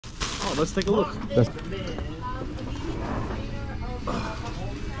Oh, let's take a look.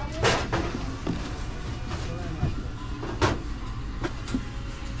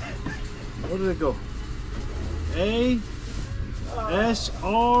 Where did it go?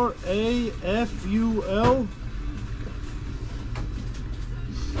 Asraful.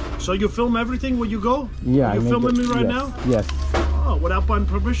 So you film everything when you go? Yeah. You're filming me right now? Yes. Oh, without my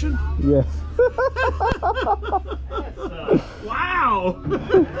permission? Yes. Wow!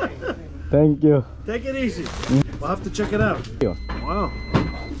 Thank you. Take it easy. We'll have to check it out. Wow.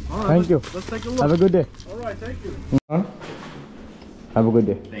 All right, Thank you. Let's take a look. Have a good day. All right, thank you. Have a good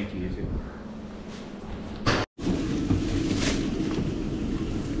day. Thank you, you too.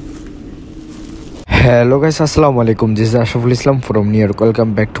 Hello guys, assalamu alaikum. This is Asraful Islam from New York.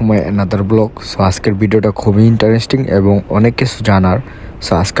 Welcome back to my another vlog. So আজকের ভিডিওটা খুবই interesting এবং অনেক কিছু জানার।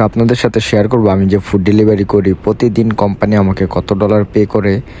 So আজকে আপনাদের সাথে শেয়ার করব আমি যে ফুড ডেলিভারি করি প্রতিদিন কোম্পানি আমাকে কত ডলার পে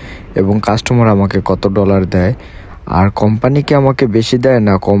করে এবং কাস্টমার আমাকে কত ডলার দেয়, আর কোম্পানি কি আমাকে বেশি দেয়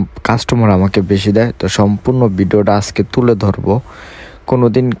না কাস্টমার আমাকে বেশি দেয়। তো সম্পূর্ণ ভিডিওটা আজকে তুলে ধরবো।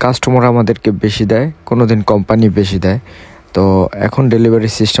 কোনোদিন কাস্টমার আমাদেরকে বেশি দেয়, কোনোদিন কোম্পানি বেশি দেয়। তো এখন ডেলিভারি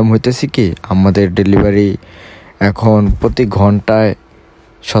সিস্টেম হইতেছে কি, আমাদের ডেলিভারি এখন প্রতি ঘন্টায়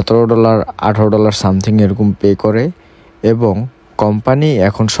 $17 $18 সামথিং এরকম পে করে এবং কোম্পানি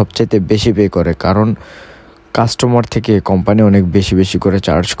এখন সবচাইতে বেশি পে করে, কারণ কাস্টমার থেকে কোম্পানি অনেক বেশি বেশি করে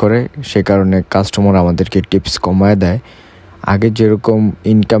চার্জ করে। সে কারণে কাস্টমার আমাদেরকে টিপস কমায় দেয়। আগে যেরকম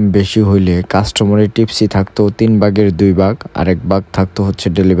ইনকাম বেশি হইলে কাস্টমারের টিপসই থাকতো 3 ভাগের 2 ভাগ, আর 1 ভাগ থাকতো হচ্ছে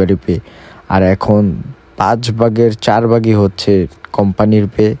ডেলিভারি পে, আর এখন 5 ভাগের 4 ভাগই হচ্ছে কোম্পানির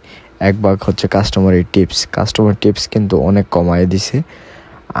পে, 1 ভাগ হচ্ছে কাস্টমারের টিপস। কাস্টমার টিপস কিন্তু অনেক কমায় দিছে,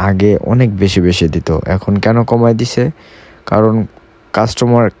 আগে অনেক বেশি বেশি দিত, এখন কেন কমায় দিছে? কারণ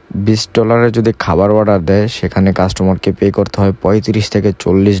কাস্টমার $20 যদি খাবার অর্ডার দেয় সেখানে কাস্টমারকে পে করতে হয় $35 থেকে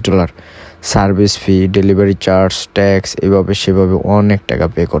 $40 সার্ভিস ফি, ডেলিভারি চার্জ, ট্যাক্স, এভাবে সেভাবে অনেক টাকা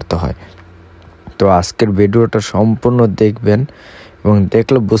পে করতে হয়। তো আজকের ভিডিওটা সম্পূর্ণ দেখবেন এবং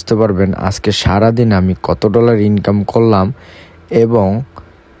দেখলে বুঝতে পারবেন আজকে সারাদিন আমি কত ডলার ইনকাম করলাম এবং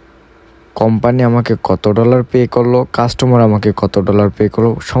কোম্পানি আমাকে কত ডলার পে করলো, কাস্টমার আমাকে কত ডলার পে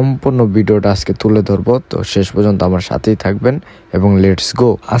করলো। সম্পূর্ণ ভিডিওটা আজকে তুলে ধরবো। তো শেষ পর্যন্ত আমার সাথেই থাকবেন এবং লেটস গো।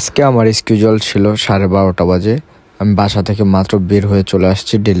 আজকে আমার স্কেডিউল ছিল 12:30 বাজে। আমি বাসা থেকে মাত্র বের হয়ে চলে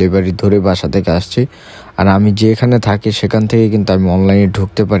আসছি, ডেলিভারি ধরে বাসা থেকে আসছি। আর আমি যেখানে থাকি সেখান থেকে কিন্তু আমি অনলাইনে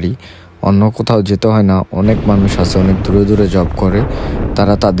ঢুকতে পারি, অন্য কোথাও যেতে হয় না। অনেক মানুষ আছে অনেক দূরে দূরে জব করে,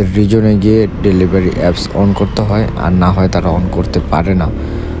 তারা তাদের রিজনে গিয়ে ডেলিভারি অ্যাপস অন করতে হয়, আর না হয় তারা অন করতে পারে না।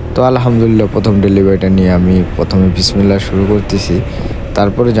 তো আলহামদুলিল্লাহ প্রথম ডেলিভারিটা নিয়ে আমি প্রথমে বিসমিল্লাহ শুরু করতেছি।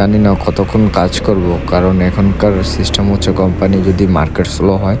 তারপরে জানি না কতক্ষণ কাজ করব, কারণ এখনকার সিস্টেম হচ্ছে কোম্পানি যদি মার্কেট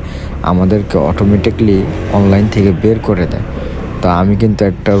স্লো হয় আমাদেরকে অটোমেটিকলি অনলাইন থেকে বের করে দেয়। তো আমি কিন্তু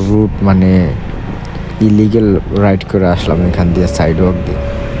একটা রুট মানে ইলিগেল রাইড করে আসলাম এখান দিয়ে, সাইড ওয়াক দিয়ে।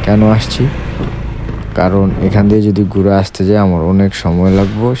 কেন আসছি? কারণ এখান দিয়ে যদি ঘুরে আসতে যাই আমার অনেক সময়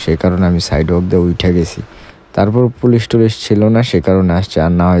লাগবে, সেই কারণে আমি সাইড ওয়াক দিয়ে উঠে গেছি। তারপর পুলিশ টুলিশ ছিল না, সে কারণে আসছে,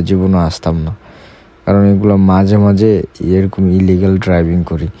 আর না হয় জীবনও আসতাম না, কারণ এগুলো মাঝে মাঝে এরকম ইলিগাল ড্রাইভিং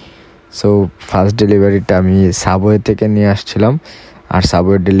করি। সো ফার্স্ট ডেলিভারিটা আমি সাবওয়ে থেকে নিয়ে আসছিলাম, আর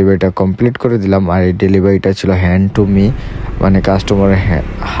সাবওয়ের ডেলিভারিটা কমপ্লিট করে দিলাম। আর এই ডেলিভারিটা ছিল হ্যান্ড টু মি, মানে কাস্টমারের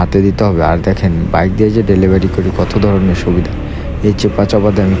হাতে দিতে হবে। আর দেখেন বাইক দিয়ে যে ডেলিভারি করি কত ধরনের সুবিধা, এই চেপা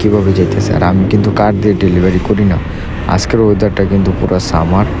চাপাতে আমি কীভাবে যেতেছি। আর আমি কিন্তু কার দিয়ে ডেলিভারি করি না। আজকের ওয়েদারটা কিন্তু পুরো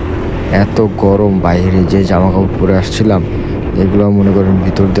সামার, এত গরম, বাইরে যে জামা কাপড় পরে আসছিলাম এগুলো মনে করেন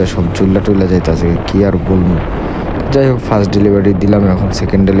ভিতর দিয়ে সব চুল্লা টুল্লা যাইতেছে, কি আর বলবো। যাই হোক ফার্স্ট ডেলিভারি দিলাম, এখন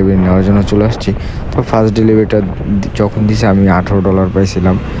সেকেন্ড ডেলিভারি নেওয়ার জন্য চলে আসছি। তো ফার্স্ট ডেলিভারিটা যখন দিছে আমি $18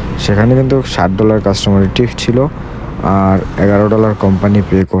 পাইছিলাম, সেখানে কিন্তু $60 কাস্টমারের টিপস ছিল আর $11 কোম্পানি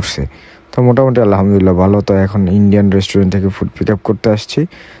পে করছে। তো মোটামুটি আলহামদুলিল্লাহ ভালো। তো এখন ইন্ডিয়ান রেস্টুরেন্ট থেকে ফুড পিক আপ করতে আসছি।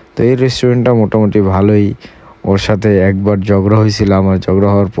 তো এই রেস্টুরেন্টটা মোটামুটি ভালোই, ওর সাথে একবার ঝগড়া হয়েছিল, আমার ঝগড়া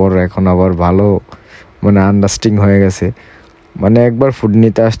হওয়ার পর এখন আবার ভালো মানে আন্ডারস্ট্যান্ডিং হয়ে গেছে। মানে একবার ফুড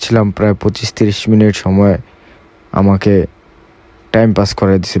নিতে আসছিলাম, প্রায় 25-30 মিনিট সময় আমাকে টাইম পাস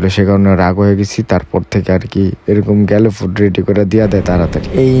করে দিছিল, সে কারণে রাগ হয়ে গেছি। তারপর থেকে আর কি এরকম গেলে ফুড রেডি করে দেওয়া দেয় তাড়াতাড়ি।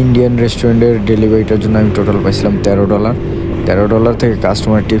 এই ইন্ডিয়ান রেস্টুরেন্টের ডেলিভারিটার জন্য আমি টোটাল পাইছিলাম $13 থেকে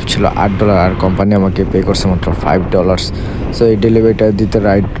কাস্টমার টিপস ছিল $8, আর কোম্পানি আমাকে পে করছে মাত্র $5। সো এই ডেলিভারিটা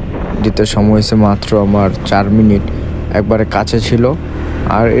দিতে সময় হয়েছে মাত্র আমার 4 মিনিট, একবারে কাছে ছিল।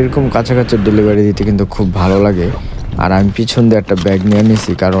 আর এরকম কাছাকাছি ডেলিভারি দিতে কিন্তু খুব ভালো লাগে। আর আমি পিছন দিয়ে একটা ব্যাগ নিয়ে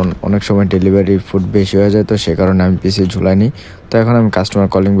নিয়েছি, কারণ অনেক সময় ডেলিভারি ফুড বেশি হয়ে যায়, তো সে কারণে আমি পিছিয়ে ঝুলাইনি। তো এখন আমি কাস্টমার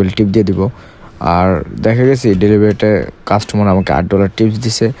কলিং বেল টিপ দিয়ে দিব। আর দেখা গেছে ডেলিভারিতে কাস্টমার আমাকে $8 টিপস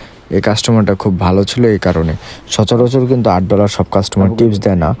দিছে। এই কাস্টমারটা খুব ভালো ছিল, এই কারণে। সচরাচর কিন্তু $8 সব কাস্টমার টিপস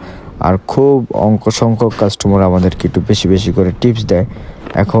দেয় না। আর খুব অঙ্ক সংখ্যক কাস্টমার আমাদেরকে একটু বেশি বেশি করে টিপস দেয়।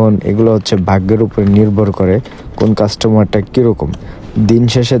 এখন এগুলো হচ্ছে ভাগ্যের উপরে নির্ভর করে কোন কাস্টমারটা কীরকম। দিন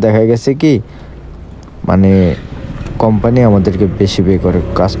শেষে দেখা গেছে কি মানে কোম্পানি আমাদেরকে বেশি পে করে,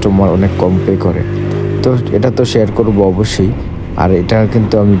 কাস্টমার অনেক কম পে করে। তো এটা তো শেয়ার করবো অবশ্যই। আর এটা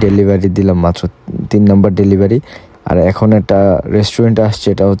কিন্তু আমি ডেলিভারি দিলাম মাত্র 3 নম্বর ডেলিভারি। আর এখন একটা রেস্টুরেন্ট আসছে,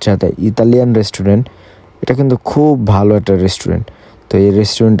 এটা হচ্ছে একটা ইতালিয়ান রেস্টুরেন্ট। এটা কিন্তু খুব ভালো একটা রেস্টুরেন্ট। তো এই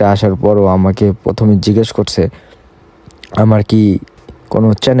রেস্টুরেন্টে আসার পরও আমাকে প্রথমে জিজ্ঞেস করছে আমার কি কোনো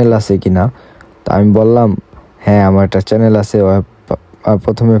চ্যানেল আছে কি না। তো আমি বললাম হ্যাঁ আমার একটা চ্যানেল আছে।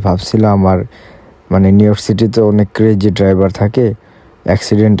 প্রথমে ভাবছিল আমার মানে নিউ ইয়র্ক সিটিতে অনেক ক্রেজি ড্রাইভার থাকে,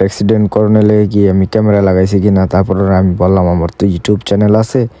 অ্যাক্সিডেন্ট করানো লেগে কি আমি ক্যামেরা লাগাইছি কি না। তারপরে আমি বললাম আমার তো ইউটিউব চ্যানেল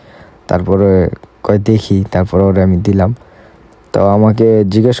আছে। তারপরে দেখি, তারপরে ওরে আমি দিলাম। তো আমাকে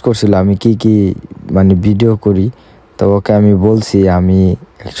জিজ্ঞেস করছিল আমি কি মানে ভিডিও করি। তো ওকে আমি বলছি আমি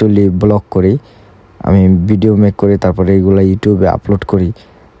অ্যাকচুয়ালি ব্লগ করি, আমি ভিডিও মেক করি, তারপরে এইগুলো ইউটিউবে আপলোড করি।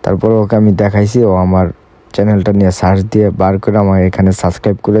 তারপরে ওকে আমি দেখাইছি, ও আমার চ্যানেলটা নিয়ে সার্চ দিয়ে বার করে আমার এখানে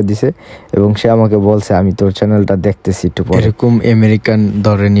সাবস্ক্রাইব করে দিছে। এবং সে আমাকে বলছে আমি তোর চ্যানেলটা দেখতেছি একটু পরে। এরকম আমেরিকান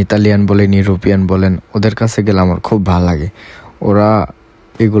ধরেন, ইতালিয়ান বলেন, ইউরোপিয়ান বলেন, ওদের কাছে গেলে আমার খুব ভালো লাগে। ওরা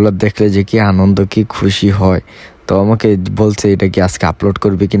এগুলো দেখলে যে কি আনন্দ, কি খুশি হয়। তো আমাকে বলছে এটা কি আজকে আপলোড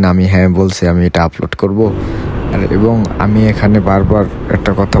করবে কি না। আমি হ্যাঁ বলছি আমি এটা আপলোড করব। আর এবং আমি এখানে বারবার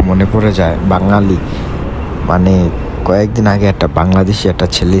একটা কথা মনে পড়ে যায়, বাঙালি মানে কয়েকদিন আগে একটা বাংলাদেশি একটা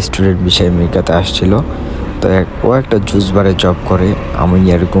ছেলে স্টুডেন্ট বিষয় আমেরিকাতে আসছিল। তো ও একটা জুস বারে জব করে। আমি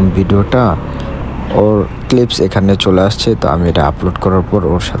এরকম ভিডিওটা ওর ক্লিপস এখানে চলে আসছে। তো আমি এটা আপলোড করার পর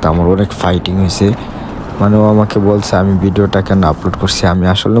ওর সাথে আমার অনেক ফাইটিং হয়েছে। মানে ও আমাকে বলছে আমি ভিডিওটা কেন আপলোড করছি। আমি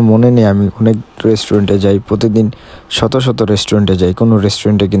আসলে মনে নেই, আমি অনেক রেস্টুরেন্টে যাই, প্রতিদিন শত শত রেস্টুরেন্টে যাই, কোনো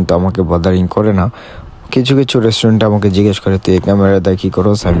রেস্টুরেন্টে কিন্তু আমাকে বদারিং করে না। কিছু কিছু রেস্টুরেন্টে আমাকে জিজ্ঞেস করে তুই এই ক্যামেরা দেয় কী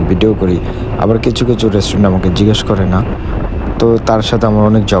করোস, আমি ভিডিও করি। আবার কিছু কিছু রেস্টুরেন্ট আমাকে জিজ্ঞেস করে না। তো তার সাথে আমার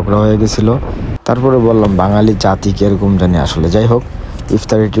অনেক ঝগড়া হয়ে গেছিলো। তারপরে বললাম বাঙালি জাতি কীরকম জানি আসলে। যাই হোক,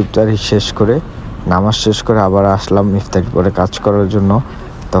 ইফতারি শেষ করে, নামাজ শেষ করে আবার আসলাম ইফতারি পরে কাজ করার জন্য।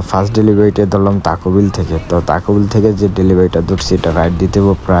 তো ফার্স্ট ডেলিভারিটা ধরলাম তাকোবিল থেকে। তো তাকোবিল থেকে যে ডেলিভারিটা ধরছি এটা রাইড দিতে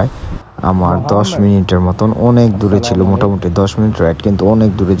প্রায় আমার 10 মিনিটের মতন। অনেক দূরে ছিল, মোটামুটি 10 মিনিট রাইড, কিন্তু অনেক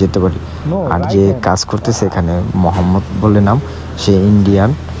দূরে যেতে পারি। আর যে কাজ করতেছে এখানে মোহাম্মদ বলে নাম, সে ইন্ডিয়ান,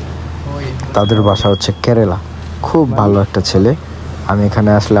 তাদের বাসা হচ্ছে কেরালা। খুব ভালো একটা ছেলে। আমি এখানে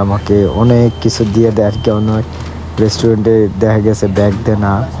আসলে আমাকে অনেক কিছু দিয়ে দেয় আর কি। অনেক রেস্টুরেন্টে দেখা গেছে ব্যাগ দেয়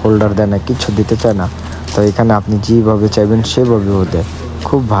না, হোল্ডার দেয় না, কিছু দিতে চায় না। তো এখানে আপনি যেভাবে চাইবেন সেভাবে ও দেয়।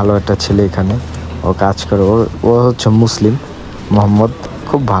 খুব ভালো একটা ছেলে এখানে, ও কাজ করে। ও হচ্ছে মুসলিম, মোহাম্মদ,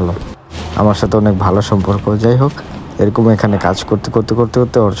 খুব ভালো, আমার সাথে অনেক ভালো সম্পর্ক। যাই হোক, এরকম এখানে কাজ করতে করতে করতে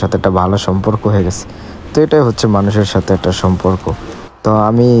করতে ওর সাথে একটা ভালো সম্পর্ক হয়ে গেছে। তো এটাই হচ্ছে মানুষের সাথে একটা সম্পর্ক। তো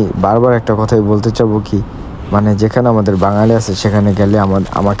আমি বারবার একটা কথাই বলতে চাবো কি, মানে যেখানে আমাদের বাঙালি আছে সেখানে গেলে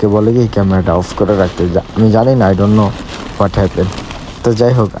আমাকে বলে কি ক্যামেরাটা অফ করে রাখতে। আমি জানি না, I don't know what happen. তো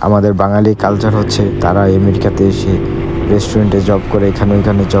যাই হোক, আমাদের বাঙালি কালচার হচ্ছে তারা আমেরিকাতে এসে রেস্টুরেন্টে জব করে, এখানে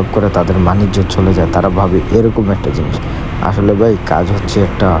ওইখানে জব করে, তাদের বাণিজ্য চলে যায়। তারা ভাবে এরকম একটা জিনিস। আসলে ভাই কাজ হচ্ছে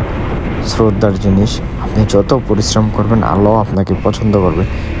একটা শ্রদ্ধার জিনিস। আপনি যত পরিশ্রম করবেন আল্লাহ আপনাকে পছন্দ করবে।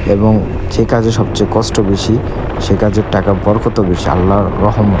 এবং যে কাজে সবচেয়ে কষ্ট বেশি সে কাজের টাকা বরকতও বেশি, আল্লাহর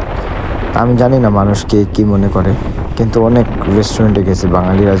রহমত। আমি জানি না মানুষকে কী মনে করে, কিন্তু অনেক রেস্টুরেন্টে গেছে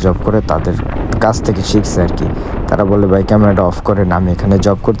বাঙালিরা জব করে, তাদের কাছ থেকে শিখছে আর কি। তারা বলে ভাই ক্যামেরাটা অফ করেন, আমি এখানে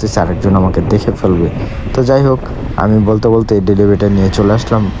জব করতেছি, আরেকজন আমাকে দেখে ফেলবে। তো যাই হোক, আমি বলতে বলতে এই ডেলিভারিটা নিয়ে চলে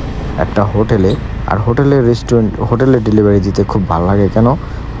আসলাম একটা হোটেলে। আর হোটেলে ডেলিভারি দিতে খুব ভালো লাগে। কেন,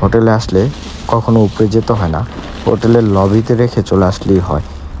 হোটেলে আসলে কখনো উপরে যেতে হয় না, হোটেলের লবিতে রেখে চলে আসলেই হয়।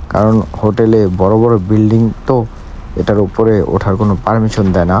 কারণ হোটেলে বড় বড় বিল্ডিং, তো এটার উপরে ওঠার কোনো পারমিশন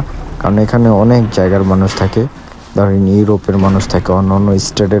দেয় না। কারণ এখানে অনেক জায়গার মানুষ থাকে, ধরেন ইউরোপের মানুষ থাকে, অন্য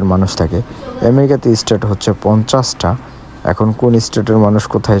স্টেটের মানুষ থাকে। আমেরিকাতে স্টেট হচ্ছে 50টা। এখন কোন স্টেটের মানুষ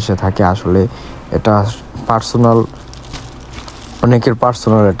কোথায় এসে থাকে আসলে এটা পার্সোনাল, অনেকের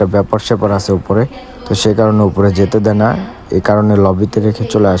পার্সোনাল একটা ব্যাপার স্যাপার আছে উপরে। তো সে কারণে উপরে যেতে দেয় না, এই কারণে লবিতে রেখে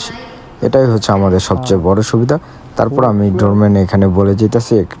চলে আসি। এটাই হচ্ছে আমাদের সবচেয়ে বড় সুবিধা। তারপর আমি ডোরম্যান এখানে বলে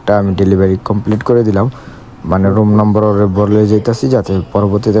যেতেছি, একটা আমি ডেলিভারি কমপ্লিট করে দিলাম, মানে রুম নম্বর ওরে বলে যেতেছি যাতে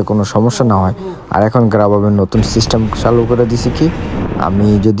পরবর্তীতে কোনো সমস্যা না হয়। আর এখন গ্রাবাবের নতুন সিস্টেম চালু করে দিছি কি, আমি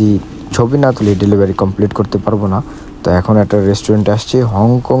যদি ছবি না তুলি ডেলিভারি কমপ্লিট করতে পারবো না। তো এখন একটা রেস্টুরেন্টে আসছি,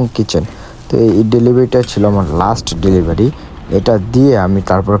 হংকং কিচেন। তো এই ডেলিভারিটা ছিল আমার লাস্ট ডেলিভারি। এটা দিয়ে আমি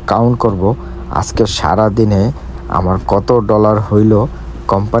তারপর কাউন্ট করব আজকে সারা দিনে আমার কত ডলার হইল,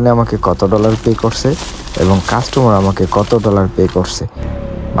 কোম্পানি আমাকে কত ডলার পে করছে এবং কাস্টমার আমাকে কত ডলার পে করছে।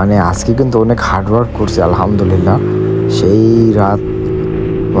 মানে আজকে কিন্তু অনেক হার্ডওয়ার্ক করছি আলহামদুলিল্লাহ। সেই রাত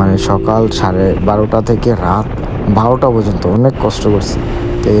মানে সকাল 12:30 থেকে রাত 12টা পর্যন্ত অনেক কষ্ট করছি।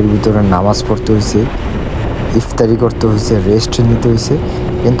 তো এর ভিতরে নামাজ পড়তে হয়েছে, ইফতারি করতে হয়েছে, রেস্ট নিতে হয়েছে,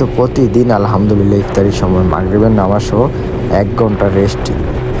 কিন্তু প্রতিদিন আলহামদুলিল্লাহ ইফতারির সময় মাগরিবের নামাজ সহ 1 ঘন্টা রেস্ট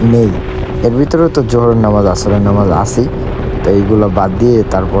নেই। এর ভিতরে তো জোহরের নামাজ, আসরের নামাজ আসি, তো এইগুলো বাদ দিয়ে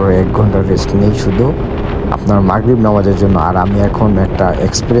তারপরে 1 ঘন্টা রেস্ট নেই শুধু আপনার মাগরিব নামাজের জন্য। আর আমি এখন একটা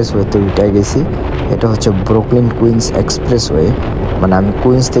এক্সপ্রেসওয়েতে উঠে গেছি, এটা হচ্ছে ব্রুকলিন কুইন্স এক্সপ্রেসওয়ে, মানে আমি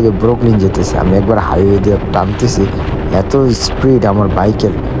কুইন্স থেকে ব্রুকলিন যেতেছি। আমি একবার হাইওয়ে দিয়ে টানতেছি, এত স্পিড আমার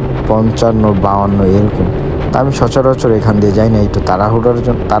বাইকের 55-52 এরকম। তা আমি সচরাচর এখান দিয়ে যাই না, একটু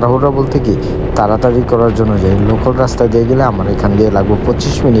তাড়াহুড়া বলতে কি তাড়াতাড়ি করার জন্য যাই। লোকাল রাস্তা দিয়ে গেলে আমার এখান দিয়ে লাগবে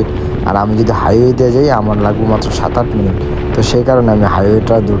 25 মিনিট, আর আমি যদি হাইওয়ে দিয়ে যাই আমার লাগবে মাত্র 7-8 মিনিট। তো সেই কারণে আমি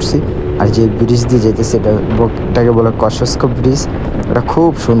হাইওয়েটা ধরছি। আর যে ব্রিজ দিয়ে যেতেছে এটাকে বলে কসস্কো ব্রিজ। এটা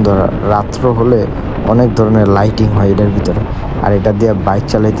খুব সুন্দর, রাত্র হলে অনেক ধরনের লাইটিং হয় এটার ভিতরে। আর এটা দিয়ে বাইক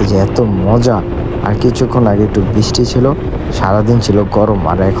চালাইতে যে এত মজা। আর কিছুক্ষণ আগে একটু বৃষ্টি ছিল, সারাদিন ছিল গরম,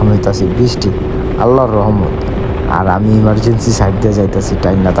 আর এখন হইতাছে বৃষ্টি, আল্লাহর রহমত। আর আমি ইমার্জেন্সি সাইড দিয়ে যাইতেছি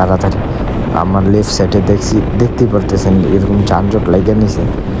টাইম না তাড়াতাড়ি। আমার লেফট সাইডে দেখতেই পারতেছেন এরকম যানজট লেগে নিছে।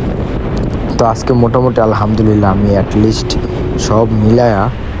 তো আজকে মোটামুটি আলহামদুলিল্লাহ আমি অ্যাটলিস্ট সব মিলায়া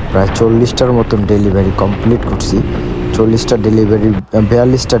প্রায় 40টার মতন ডেলিভারি কমপ্লিট করছি। 42টা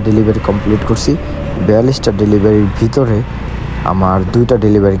ডেলিভারি কমপ্লিট করছি। 42টা ডেলিভারির ভিতরে আমার 2টা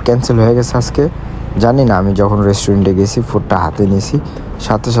ডেলিভারি ক্যান্সেল হয়ে গেছে আজকে। জানি না, আমি যখন রেস্টুরেন্টে গেছি ফুডটা হাতে নিয়েছি,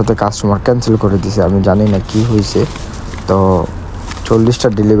 সাথে সাথে কাস্টমার ক্যান্সেল করে দিয়েছে। আমি জানি না কি হয়েছে। তো 40টা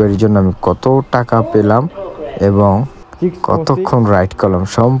ডেলিভারির জন্য আমি কত টাকা পেলাম এবং কতক্ষণ রাইড করলাম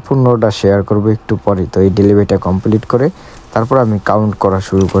সম্পূর্ণটা শেয়ার করবো একটু পরে। তো এই ডেলিভারিটা কমপ্লিট করে তারপর আমি কাউন্ট করা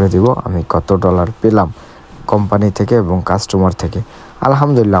শুরু করে দিব আমি কত ডলার পেলাম কোম্পানি থেকে এবং কাস্টমার থেকে।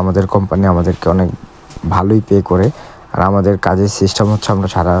 আলহামদুলিল্লাহ আমাদের কোম্পানি আমাদেরকে অনেক ভালোই পে করে। আর আমাদের কাজের সিস্টেম হচ্ছে আমরা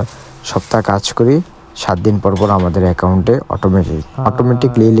সারা সপ্তাহ কাজ করি, 7 দিন পর পর আমাদের অ্যাকাউন্টে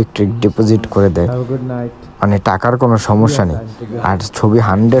অটোমেটিকলি ইলেকট্রিক ডিপোজিট করে দেয়। মানে টাকার কোনো সমস্যা নেই। আর ছবি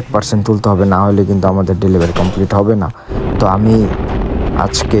 100% তুলতে হবে, না হলে কিন্তু আমাদের ডেলিভারি কমপ্লিট হবে না। তো আমি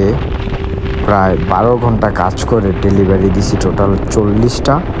আজকে প্রায় 12 ঘন্টা কাজ করে ডেলিভারি দিছি টোটাল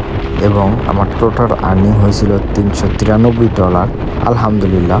 40টা, এবং আমার টোটাল আর্নিং হয়েছিল $393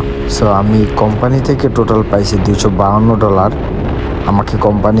 আলহামদুলিল্লাহ। সো আমি কোম্পানি থেকে টোটাল পাইছি $252 আমাকে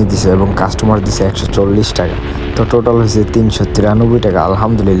কোম্পানি দিছে, এবং কাস্টমার দিছে 140 টাকা। তো টোটাল হয়েছে $393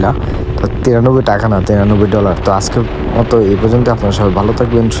 আলহামদুলিল্লাহ। তো 93 টাকা না, $93। তো আজকের মতো এই পর্যন্ত। আপনারা সবাই ভালো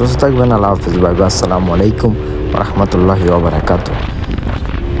থাকবেন, সুস্থ থাকবেন। আল্লাহ হাফিজ, বাই বাই, আসসালামু আলাইকুম ওয়া রাহমাতুল্লাহি ওয়া বারাকাতুহু।